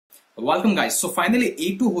Welcome guys. So finally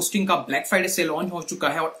A2 hosting का black Friday sale launch हो चुका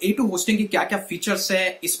है और A2 होस्टिंग की क्या क्या फीचर्स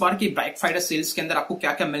है, इस बार की ब्लैक फ्राइडे सेल्स के अंदर आपको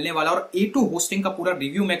क्या क्या मिलने वाला है और A2 होस्टिंग का पूरा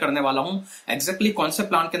रिव्यू मैं करने वाला हूं। एग्जैक्टली कौन से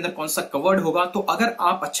प्लान के अंदर कौन सा कवर्ड होगा। तो अगर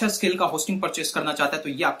आप अच्छा स्केल का होस्टिंग परचेस करना चाहते हैं तो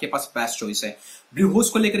ये आपके पास बेस्ट चॉइस है। ब्लू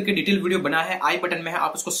होस्ट को लेकर के डिटेल वीडियो बना है, आई बटन में है,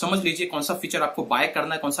 आप उसको समझ लीजिए कौन सा फीचर आपको बाय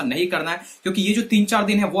करना है कौन सा नहीं करना है, क्योंकि ये जो 3-4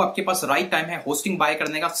 दिन है वो आपके पास राइट टाइम है होस्टिंग बाय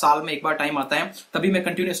करने का। साल में एक बार टाइम आता है, तभी मैं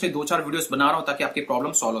कंटिन्यूअसली 2-4 वीडियोस बना रहा हूं ताकि आपकी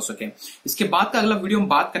प्रॉब्लम सॉल्व हो सके। इसके बाद का अगला वीडियो हम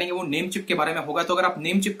बात करेंगे वो नेम चिप के बारे में होगा। तो अगर आप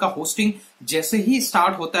नेम चिप का होस्टिंग जैसे ही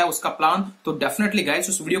स्टार्ट होता है उसका प्लान, तो डेफिनेटली गाइस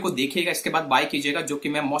उस वीडियो को देखिएगा, इसके बाद बाय कीजिएगा, जो कि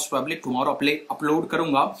मैं मोस्ट प्रोबेबली टुमारो अपलोड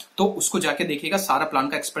करूंगा। तो उसको जाके देखिएगा सारा प्लान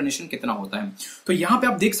का एक्सप्लेनेशन कितना होता है। तो यहां पे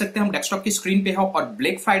आप देख सकते हैं हम डेस्कटॉप की स्क्रीन पे है और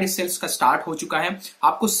ब्लैक फ्राइडे सेल्स का स्टार्ट हो चुका है।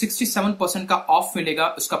 आपको 67% का ऑफ मिलेगा।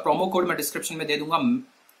 उसका प्रोमो कोड मैं डिस्क्रिप्शन में दे दूंगा,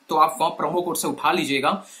 तो आप वहां प्रोमो कोड से उठा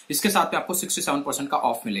लीजिएगा। इसके साथ में आपको 67% का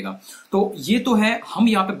ऑफ मिलेगा। तो ये तो है। हम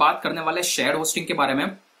यहां पे बात करने वाले शेयर होस्टिंग के बारे में।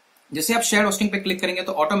 जैसे आप शेयर होस्टिंग पे क्लिक करेंगे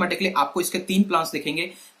तो ऑटोमेटिकली आपको इसके 3 प्लान्स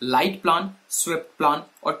दिखेंगे, लाइट प्लान, स्विफ्ट प्लान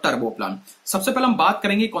और टर्बो प्लान। सबसे पहले हम बात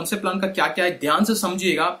करेंगे कौन से प्लान का क्या क्या है, ध्यान से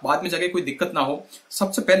समझिएगा, बाद में जाके कोई दिक्कत ना हो।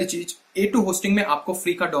 सबसे पहली चीज, A2 होस्टिंग में आपको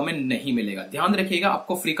फ्री का डोमेन नहीं मिलेगा, ध्यान रखिएगा,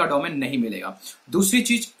 आपको फ्री का डोमेन नहीं मिलेगा। दूसरी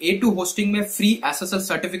चीज, A2 होस्टिंग में फ्री SSL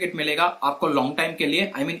सर्टिफिकेट मिलेगा आपको लॉन्ग टाइम के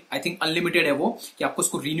लिए। आई थिंक अनलिमिटेड है वो, कि आपको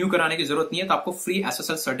उसको रिन्यू कराने की जरूरत नहीं है, तो आपको फ्री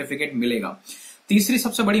SSL सर्टिफिकेट मिलेगा। तीसरी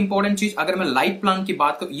सबसे बड़ी इंपॉर्टेंट चीज, अगर मैं लाइट प्लान की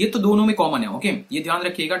बात करूं, ये तो दोनों में कॉमन है, ओके, ये ध्यान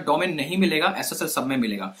रखिएगा, डोमेन नहीं मिलेगा, SSL सब में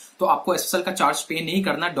मिलेगा। तो आपको SSL का चार्ज पे नहीं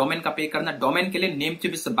करना, डोमेन का पे करना। डोमेन के लिए name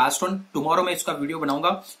chip is the best one. Tomorrow में इसका वीडियो बनाऊंगा,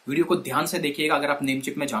 वीडियो को ध्यान से देखिएगा अगर आप नेम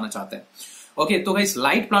चिप में जाना चाहते हैं। ओके, तो गाइस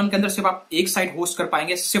लाइट प्लान के अंदर सिर्फ आप एक साइट होस्ट कर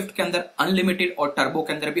पाएंगे, स्विफ्ट के अंदर अनलिमिटेड और टर्बो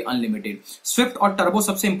के अंदर भी अनलिमिटेड। स्विफ्ट और टर्बो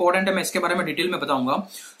सबसे इंपॉर्टेंट है, मैं इसके बारे में डिटेल में बताऊंगा।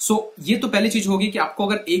 सो ये तो पहली चीज होगी कि आपको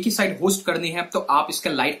अगर एक ही साइट होस्ट करनी है तो आप इसके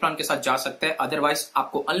लाइट प्लान के साथ जा सकते हैं, अदरवाइज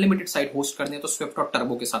आपको अनलिमिटेड साइट होस्ट करनी है तो स्विफ्ट और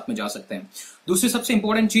टर्बो के साथ में जा सकते हैं। दूसरी सबसे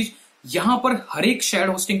इंपॉर्टेंट चीज, यहां पर हर एक शेयर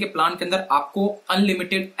होस्टिंग के प्लान के अंदर आपको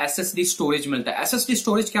अनलिमिटेड SSD स्टोरेज मिलता है। SSD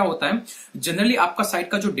स्टोरेज क्या होता है? जनरली आपका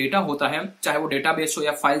साइट का जो डेटा होता है, चाहे वो डेटाबेस हो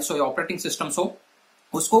या फाइल्स हो या ऑपरेटिंग सिस्टम्स हो,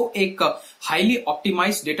 उसको एक हाईली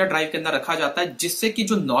ऑप्टिमाइज्ड डेटा ड्राइव के अंदर रखा जाता है, जिससे कि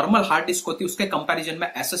जो नॉर्मल हार्ड डिस्क होती है उसके कंपैरिजन में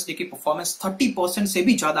SSD की परफॉर्मेंस 30% से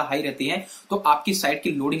भी ज्यादा हाई रहती है। तो आपकी साइट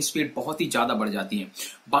की लोडिंग स्पीड बहुत ही ज्यादा बढ़ जाती है।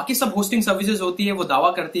 बाकी सब होस्टिंग सर्विसेज होती है वो दावा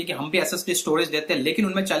करती है कि हम भी SSD स्टोरेज देते हैं, लेकिन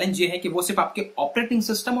उनमें चैलेंज ये है कि वो सिर्फ आपके ऑपरेटिंग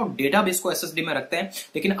सिस्टम और डेटाबेस को SSD में रखते हैं,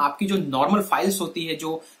 लेकिन आपकी जो नॉर्मल फाइल्स होती है,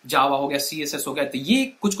 जो जावा हो गया, CSS हो गया, तो ये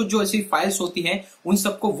कुछ जो ऐसी फाइल्स होती है उन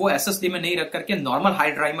सबको वो SSD में नहीं रख करके नॉर्मल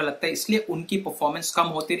हार्ड ड्राइव में लगता है, इसलिए उनकी परफॉर्मेंस कम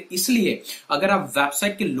होती है। इसलिए अगर आप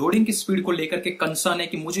वेबसाइट की लोडिंग की स्पीड को लेकर के कंसर्न है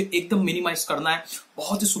कि मुझे एकदम मिनिमाइज करना है,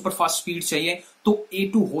 बहुत ही सुपर फास्ट स्पीड चाहिए, तो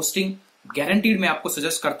A2 होस्टिंग गारंटीड मैं आपको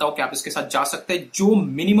सजेस्ट करता हूं कि आप इसके साथ जा सकते हैं, जो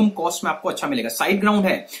मिनिमम कॉस्ट में आपको अच्छा मिलेगा। SiteGround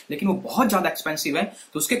है लेकिन वो बहुत ज्यादा एक्सपेंसिव है,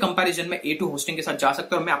 तो उसके कंपैरिजन में A2 होस्टिंग के साथ जा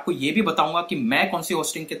सकते हैं। और मैं आपको ये भी बताऊंगा कि मैं कौन सी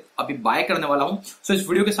होस्टिंग के अभी बाय करने वाला हूं। सो इस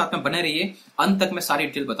वीडियो के साथ में बने रहिए, अंत तक मैं सारी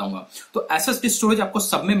डिटेल बताऊंगा। तो SSD स्टोरेज आपको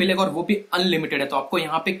सब में मिलेगा और वो भी अनलिमिटेड है, तो आपको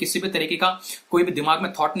यहाँ पे किसी भी तरीके का कोई भी दिमाग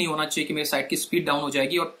में थॉट नहीं होना चाहिए कि मेरी साइट की स्पीड डाउन हो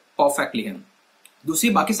जाएगी, और परफेक्टली है। दूसरी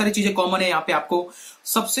बाकी सारी चीजें कॉमन है यहाँ पे। आपको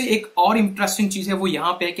सबसे एक और इंटरेस्टिंग चीज है वो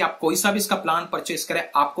यहाँ पे है कि आप कोई सा भी इसका प्लान परचेस करें,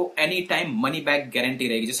 आपको any time money back guarantee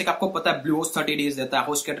रहेगी। जैसे कि आपको पता है ब्लू होस्ट 30 डेज देता है,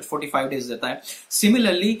 होस्टगेटेड 45 डेज देता है।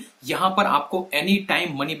 सिमिलरली यहाँ पर आपको any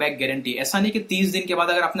time money back guarantee. ऐसा नहीं कि 30 दिन के बाद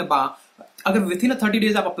अगर विद इन 30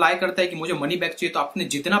 डेज आप अप्लाई करते हैं कि मुझे मनी बैक चाहिए, तो आपने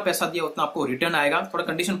जितना पैसा दिया उतना आपको रिटर्न आएगा। थोड़ा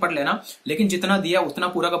कंडीशन पढ़ लेना, लेकिन जितना दिया उतना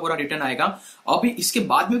पूरा का पूरा रिटर्न आएगा। अभी इसके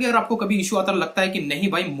बाद में भी अगर आपको कभी इश्यू आता लगता है कि नहीं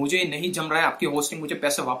भाई मुझे नहीं जम रहा है आपकी होस्टिंग, मुझे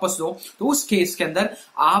पैसे वापस दो, तो उस केस के अंदर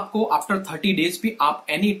आपको आफ्टर 30 डेज भी आप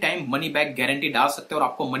any time money back guarantee डाल सकते हो और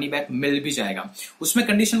आपको मनी बैक मिल भी जाएगा। उसमें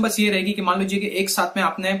कंडीशन बस ये रहेगी कि मान लीजिए कि एक साथ में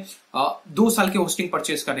आपने 2 साल की होस्टिंग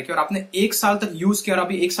परचेस कर रखी है और आपने 1 साल तक यूज किया और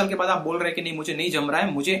अभी 1 साल के बाद आप बोल रहे हैं कि नहीं मुझे नहीं जम रहा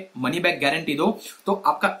है, मुझे मनी बैक गारंटी दो, तो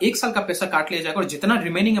आपका 1 साल का पैसा काट लिया जाएगा और जितना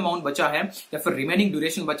रिमेनिंग अमाउंट बचा है या फिर रिमेनिंग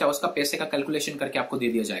ड्यूरेशन बचा उसका पैसे का कैलकुलेशन करके आपको दे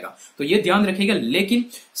दिया जाएगा। तो ये ध्यान रखिएगा। लेकिन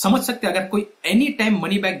समझ सकते हैं अगर कोई any time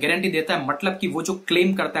money back guarantee देता है, मतलब कि वो जो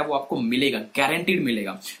क्लेम करता है वो आपको मिलेगा, गारंटीड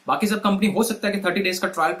मिलेगा। बाकी सब कंपनी हो सकता है कि 30 डेज का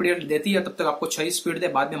ट्रायल पीरियड देती है, तब तक आपको अच्छी स्पीड दे,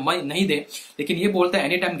 बाद में नहीं दे, लेकिन ये बोलता है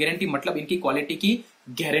एनी टाइम गारंटी, मतलब इनकी क्वालिटी की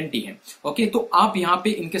गारंटी है। ओके, तो आप यहां पे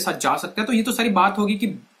इनके साथ जा सकते हैं। तो ये तो सारी बात होगी कि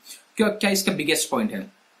क्या इसका बिगेस्ट पॉइंट है।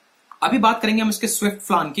 अभी बात करेंगे हम इसके स्विफ्ट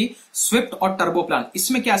प्लान की, स्विफ्ट और टर्बो प्लान।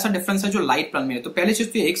 इसमें क्या ऐसा डिफरेंस है जो लाइट प्लान में है? तो पहले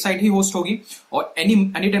चीज तो एक साइड ही होस्ट होगी और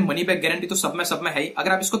any time money back guarantee तो सब में है ही।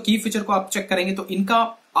 अगर आप इसको की फीचर को आप चेक करेंगे तो इनका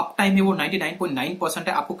अप टाइम है वो 99.9%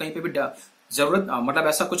 है। आपको कहीं पे भी जरूरत मतलब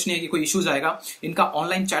ऐसा कुछ नहीं है कि कोई इश्यूज आएगा। इनका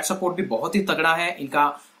ऑनलाइन चैट सपोर्ट भी बहुत ही तगड़ा है। इनका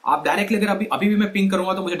आप डायरेक्टली अगर अभी अभी भी मैं पिंग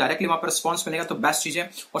करूंगा तो मुझे डायरेक्टली वहां पर रिस्पॉन्स मिलेगा, तो बेस्ट चीज है।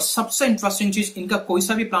 और सबसे इंटरेस्टिंग चीज, इनका कोई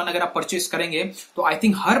सा भी प्लान अगर आप परचेज करेंगे तो आई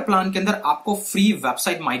थिंक हर प्लान के अंदर आपको फ्री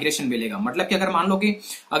वेबसाइट माइग्रेशन मिलेगा। मतलब कि अगर मान लो कि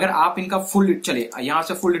अगर आप इनका फुल, चले यहां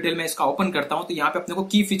से फुल डिटेल में इसका ओपन करता हूं, तो यहाँ पे अपने को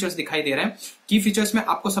की फीचर्स दिखाई दे रहे हैं। की फीचर्स में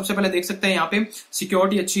आपको सबसे पहले देख सकते हैं यहाँ पे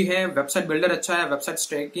सिक्योरिटी अच्छी है, वेबसाइट बिल्डर अच्छा है, वेबसाइट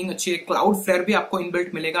स्ट्रैकिंग अच्छी है, क्लाउड फ्लेयर भी आपको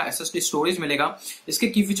इनबिल्ट मिलेगा, एसएसडी स्टोरेज मिलेगा। इसके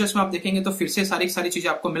की फीचर्स में आप देखेंगे तो फिर से सारी चीजें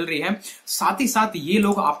आपको मिल रही है। साथ ही साथ ये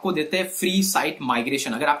लोग आपको देते हैं फ्री साइट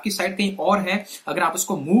माइग्रेशन। अगर आपकी साइट कहीं और है, अगर आप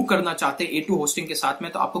उसको मूव करना चाहते हैं A2 होस्टिंग के साथ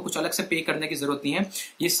में, तो आपको कुछ अलग से पे करने की जरूरत नहीं है।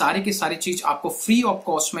 ये सारी की सारी चीज आपको फ्री ऑफ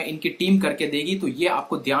कॉस्ट में इनकी टीम करके देगी। तो ये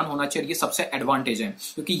आपको ध्यान होना चाहिए, ये सबसे एडवांटेज है,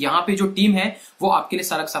 क्योंकि यहाँ पे जो टीम है वो आपके लिए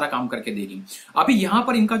सारा काम करके देगी। अभी यहाँ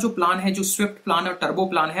पर इनका जो प्लान है, जो स्विफ्ट प्लान और टर्बो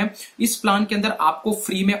प्लान है, इस प्लान के अंदर आपको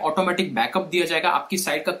फ्री में ऑटोमेटिक बैकअप दिया जाएगा। आपकी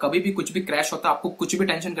साइट का कभी भी कुछ भी क्रैश होता है, आपको कुछ भी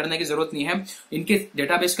टेंशन करने की जरूरत नहीं है। इनके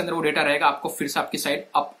डेटाबेस के अंदर वो डेटा रहेगा, आपको फिर से आपकी site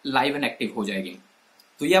up live and active हो जाएगी।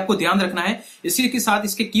 तो ये आपको ध्यान रखना है। इसी के साथ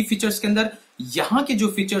इसके की फीचर्स के अंदर यहां के जो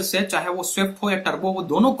फीचर्स है, चाहे वो स्विफ्ट हो या टर्बो, वो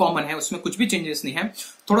दोनों कॉमन है, उसमें कुछ भी चेंजेस नहीं है।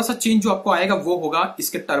 थोड़ा सा चेंज जो आपको आएगा वो होगा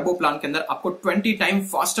इसके टर्बो प्लान के अंदर आपको 20 टाइम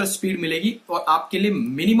फास्टर स्पीड मिलेगी, और आपके लिए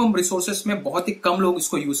मिनिमम रिसोर्सेस में बहुत ही कम लोग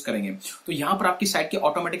इसको यूज करेंगे। तो यहां पर आपकी साइट की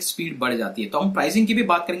ऑटोमेटिक स्पीड बढ़ जाती है। तो हम प्राइसिंग की भी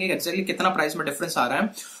बात करेंगे, एक्जैक्टली कितना प्राइस में डिफरेंस आ रहा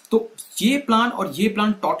है। तो ये प्लान और ये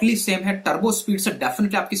प्लान टोटली सेम है। टर्बो स्पीड से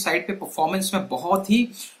डेफिनेटली आपकी साइट पे परफॉर्मेंस में बहुत ही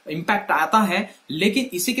इंपैक्ट आता है, लेकिन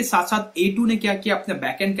इसी के साथ साथ A2 ने क्या किया, अपने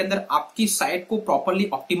बैकएंड के अंदर आपकी साइट को प्रॉपर्ली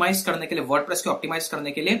ऑप्टिमाइज करने के लिए, वर्डप्रेस को ऑप्टिमाइज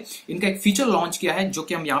करने के लिए इनका एक फीचर लॉन्च किया है, जो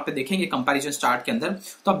कि हम यहाँ पे देखेंगे कंपैरिजन चार्ट के अंदर।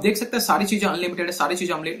 तो आप देख सकते हैं सारी चीजें अनलिमिटेड है, सारी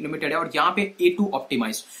चीजें अनलिमिटेड है, और यहाँ पे A2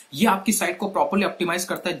 ऑप्टिमाइज, ये आपकी साइट को प्रॉपर्ली ऑप्टिमाइज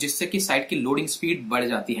करता है, जिससे कि साइट की लोडिंग स्पीड बढ़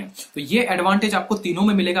जाती है। तो ये एडवांटेज आपको तीनों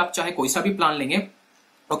में मिलेगा, आप चाहे कोई सा भी प्लान लेंगे।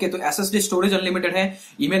 ओके, तो एसएसडी स्टोरेज अनलिमिटेड है,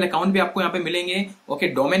 ईमेल अकाउंट भी आपको यहाँ पे मिलेंगे। ओके,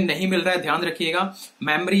 डोमेन नहीं मिल रहा है, ध्यान रखिएगा।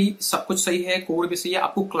 मेमोरी सब कुछ सही है, कोड भी सही है,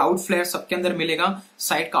 आपको क्लाउड फ्लेयर सबके अंदर मिलेगा।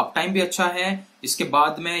 साइट का अप टाइम भी अच्छा है। इसके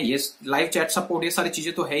बाद में ये लाइव चैट सपोर्ट, ये सारी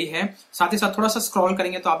चीजें तो है ही है। साथ ही साथ थोड़ा सा स्क्रॉल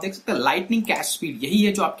करेंगे तो आप देख सकते हैं लाइटनिंग कैश स्पीड, यही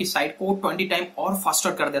है जो आपकी साइट को 20 टाइम और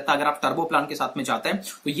फास्टर कर देता है अगर आप टर्बो प्लान के साथ में जाते हैं।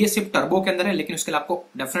 तो ये सिर्फ टर्बो के अंदर है, लेकिन उसके लिए आपको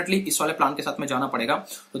डेफिनेटली इस वाले प्लान के साथ में जाना पड़ेगा।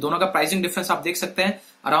 तो दोनों का प्राइसिंग डिफरेंस आप देख सकते हैं,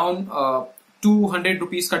 अराउंड 200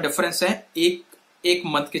 रुपीज का डिफरेंस है एक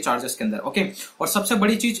मंथ के चार्जेस के अंदर। ओके, और सबसे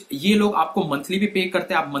बड़ी चीज, ये लोग आपको मंथली भी पे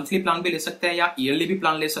करते हैं। आप मंथली प्लान भी ले सकते हैं या ईयरली भी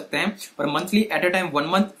प्लान ले सकते हैं, पर monthly at a time 1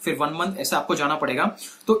 month, फिर 1 मंथ ऐसा आपको जाना पड़ेगा।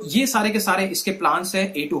 तो ये सारे के सारे इसके प्लान्स है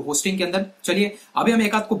A2 होस्टिंग के अंदर। चलिए अभी हम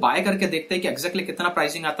एक आध को बाय करके देखते हैं कि एक्जैक्टली कितना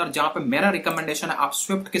प्राइसिंग आता है। और जहां पे मेरा रिकमेंडेशन है, आप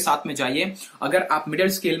स्विफ्ट के साथ में जाइए। अगर आप मिडिल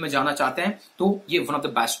स्केल में जाना चाहते हैं तो ये one of the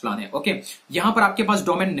best plan है। ओके, यहां पर आपके पास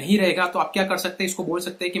डोमेन नहीं रहेगा तो आप क्या कर सकते हैं, इसको बोल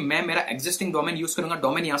सकते हैं कि मैं मेरा एग्जिस्टिंग डोमेन यूज करूंगा।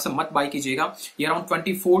 डोमेन यहां से मत बाय कीजिएगा, ये अराउंड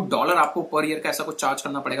 $24 आपको पर ईयर का ऐसा कुछ चार्ज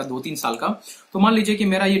करना पड़ेगा 2-3 साल का। तो मान लीजिए कि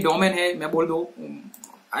मेरा ये डोमेन है, मैं बोल दो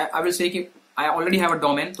आई विल से कि I already have a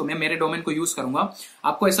domain, तो मैं मेरे डोमेन को यूज करूंगा।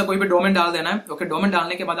 आपको ऐसा कोई भी डोमेन डाल देना है। ओके, डोमेन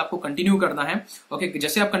डालने के बाद आपको कंटिन्यू करना है। ओके,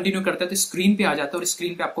 जैसे आप कंटिन्यू करते हैं तो स्क्रीन पे आ जाता है और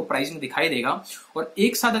स्क्रीन पे आपको प्राइसिंग दिखाई देगा। और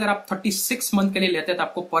एक साथ अगर आप 36 मंथ के लिए लेते हैं तो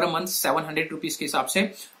आपको पर मंथ 700 रुपीज के हिसाब से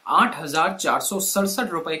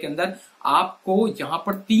 8,467 रुपए के अंदर आपको यहां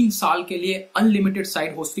पर 3 साल के लिए अनलिमिटेड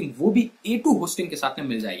साइट होस्टिंग, वो भी A2 होस्टिंग के साथ में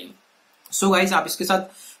मिल जाएगी। सो गाइस, आप इसके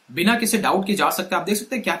साथ बिना किसी डाउट के जा सकते हैं। आप देख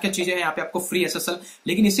सकते हैं क्या क्या चीजें हैं यहाँ पे, आपको फ्री SSL।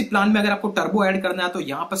 लेकिन इसी प्लान में अगर आपको टर्बो ऐड करना है तो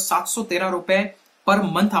यहाँ पर 713 रुपए पर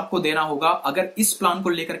मंथ आपको देना होगा, अगर इस प्लान को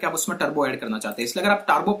लेकर के आप उसमें टर्बो ऐड करना चाहते हैं। इसलिए अगर आप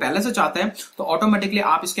टर्बो पहले से चाहते हैं तो ऑटोमेटिकली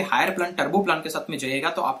आप इसके हायर प्लान, टर्बो प्लान के साथ में जाइएगा,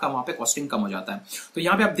 तो आपका वहां पे कॉस्टिंग कम हो जाता है। तो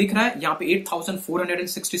यहाँ पे आप दिख रहा है, यहाँ पे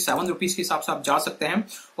 8,467 रुपीज के हिसाब से आप जा सकते हैं।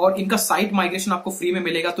 और इनका साइट माइग्रेशन आपको फ्री में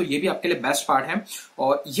मिलेगा, तो ये भी आपके लिए बेस्ट पार्ट है।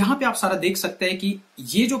 और यहाँ पे आप सारा देख सकते हैं कि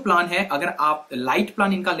ये जो प्लान है, अगर आप लाइट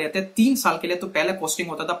प्लान इनका लेते हैं 3 साल के लिए, तो पहले कॉस्टिंग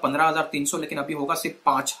होता था 15,300, लेकिन अभी होगा सिर्फ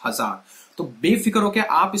 5,000। तो बेफिक्र होकर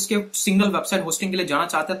आप इसके सिंगल वेबसाइट होस्टिंग के लिए जाना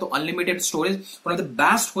चाहते हैं तो unlimited storage, one of the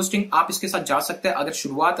best hosting, आप इसके साथ जा सकते हैं। अगर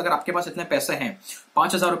शुरुआत, अगर आपके पास इतने पैसे हैं,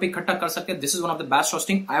 5,000 रुपए इकट्ठा कर सकते हैं, this is one of the best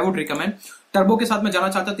hosting, I would recommend. Turbo के साथ में जाना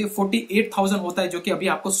चाहते हैं तो 48,000 होता है, जो कि अभी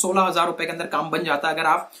आपको 16,000 रुपए के अंदर काम बन जाता है, अगर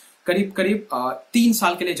आप करीब 3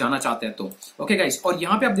 साल के लिए जाना चाहते हैं तो। ओके गाइस, और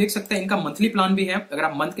यहाँ पे आप देख सकते हैं इनका मंथली प्लान भी है। अगर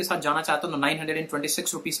आप मंथ के साथ जाना चाहते हो तो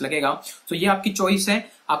 926 रुपीज लगेगा। तो ये आपकी चॉइस है।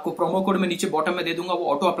 आपको प्रोमो कोड में नीचे बॉटम में दे दूंगा, वो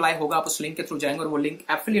ऑटो अप्लाई होगा, आप उस लिंक के थ्रू जाएंगे और वो लिंक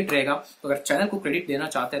एफिलिएट रहेगा। तो अगर चैनल को क्रेडिट देना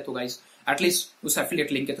चाहते हैं तो गाइस एटलीस्ट उस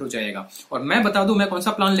एफिलिएट लिंक के थ्रू जाएगा। और मैं बता दूं मैं कौन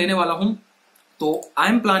सा प्लान लेने वाला हूं, तो I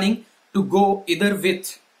am planning to go इधर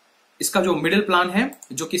विथ इसका जो मिडिल प्लान है,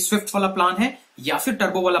 जो कि स्विफ्ट वाला प्लान है, या फिर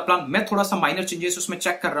टर्बो वाला प्लान। मैं थोड़ा सा माइनर चेंजेस उसमें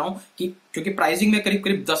चेक कर रहा हूं कि क्योंकि प्राइसिंग में करीब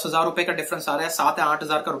करीब 10,000 रुपए का डिफरेंस आ रहा है, 7 या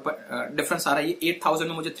 8,000 का डिफरेंस आ रहा है। ये 8,000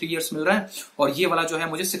 में मुझे 3 इयर्स मिल रहा है और ये वाला जो है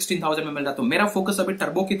मुझे 16,000 में मिल रहा है। तो मेरा फोकस अभी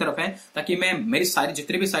टर्बो की तरफ है ताकि मैं मेरी सारी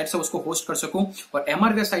जितनी भी साइट्स है उसको होस्ट कर सकूं। और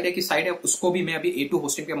एमआरवीएस साइड की साइड है उसको भी मैं अभी A2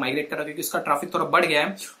 होस्टिंग पे माइग्रेट कर रहा हूं क्योंकि इसका ट्रैफिक थोड़ा बढ़ गया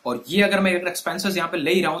है। और ये अगर मैं एक्सपेंसेस यहाँ पे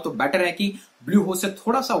ले ही रहा हूं तो बेटर है कि ब्लू होस्ट से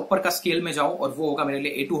थोड़ा सा ऊपर का स्केल में जाऊं और वो होगा मेरे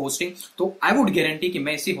लिए A2 होस्टिंग। तो आई वुड गारंटी कि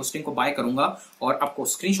मैं इसी होस्टिंग को बाय करूंगा और आपको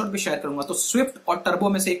स्क्रीनशॉट भी शेयर करूंगा। तो स्विफ्ट और टर्बो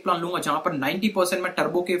में से एक प्लान लूंगा जहां पर 90% मैं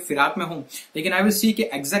टर्बो के फिराक में हूं, लेकिन आई विल सी कि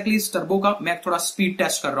एग्जैक्टली इस टर्बो का मैं थोड़ा स्पीड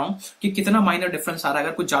टेस्ट कर रहा हूं कि कितना माइनर डिफरेंस आ रहा है।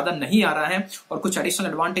 अगर कुछ ज्यादा नहीं आ रहा है और कुछ एडिशनल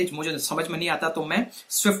एडवांटेज मुझे समझ में नहीं आता तो मैं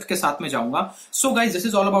स्विफ्ट के साथ में जाऊंगा। So guys, this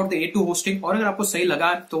is all about the A2 hosting. और अगर आपको सही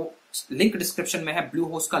लगा तो लिंक डिस्क्रिप्शन में है, ब्लू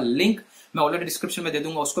होस्ट का लिंक मैं ऑलरेडी डिस्क्रिप्शन में दे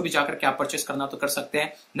दूंगा, उसको भी जाकर के आप परचेस करना तो कर सकते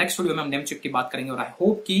हैं। नेक्स्ट वीडियो में हम नेम चिप की बात करेंगे और आई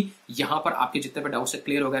होप कि यहां पर आपके जितने भी डाउट्स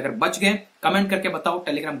क्लियर हो गए। अगर बच गए कमेंट करके बताओ,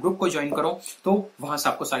 टेलीग्राम ग्रुप को ज्वाइन करो तो वहां से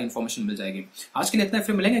आपको सारी इंफॉर्मेशन मिल जाएगी। आज के लिए इतना,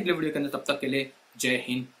 फिर मिलेंगे अगले वीडियो के अंदर। तब तक के लिए जय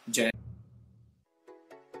हिंद, जय